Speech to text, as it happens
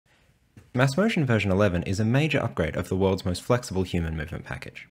MassMotion version 11 is a major upgrade of the world's most flexible human movement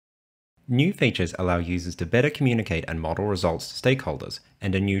package. New features allow users to better communicate and model results to stakeholders,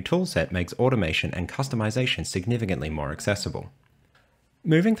 and a new toolset makes automation and customization significantly more accessible.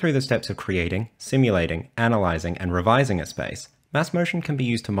 Moving through the steps of creating, simulating, analyzing, and revising a space, MassMotion can be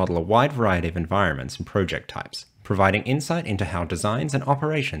used to model a wide variety of environments and project types, providing insight into how designs and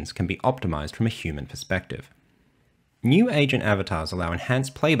operations can be optimized from a human perspective. New agent avatars allow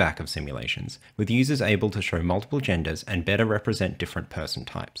enhanced playback of simulations, with users able to show multiple genders and better represent different person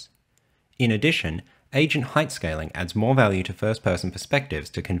types. In addition, agent height scaling adds more value to first-person perspectives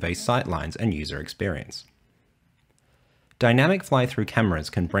to convey sightlines and user experience. Dynamic fly-through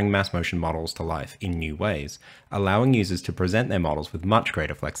cameras can bring MassMotion models to life in new ways, allowing users to present their models with much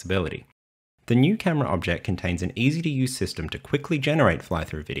greater flexibility. The new camera object contains an easy-to-use system to quickly generate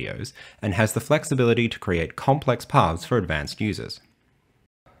fly-through videos and has the flexibility to create complex paths for advanced users.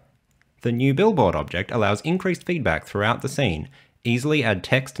 The new billboard object allows increased feedback throughout the scene, easily add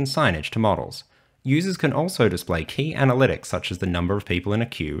text and signage to models. Users can also display key analytics such as the number of people in a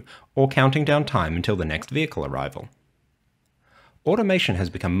queue or counting down time until the next vehicle arrival. Automation has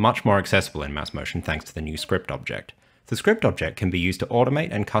become much more accessible in MassMotion thanks to the new script object. The script object can be used to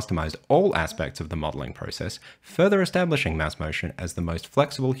automate and customize all aspects of the modeling process, further establishing MassMotion as the most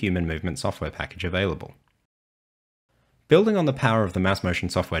flexible human movement software package available. Building on the power of the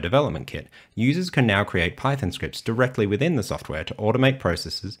MassMotion software development kit, users can now create Python scripts directly within the software to automate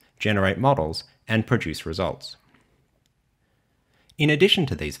processes, generate models, and produce results. In addition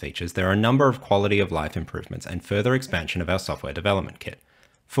to these features, there are a number of quality of life improvements and further expansion of our software development kit.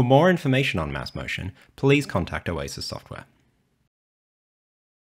 For more information on MassMotion, please contact Oasys Software.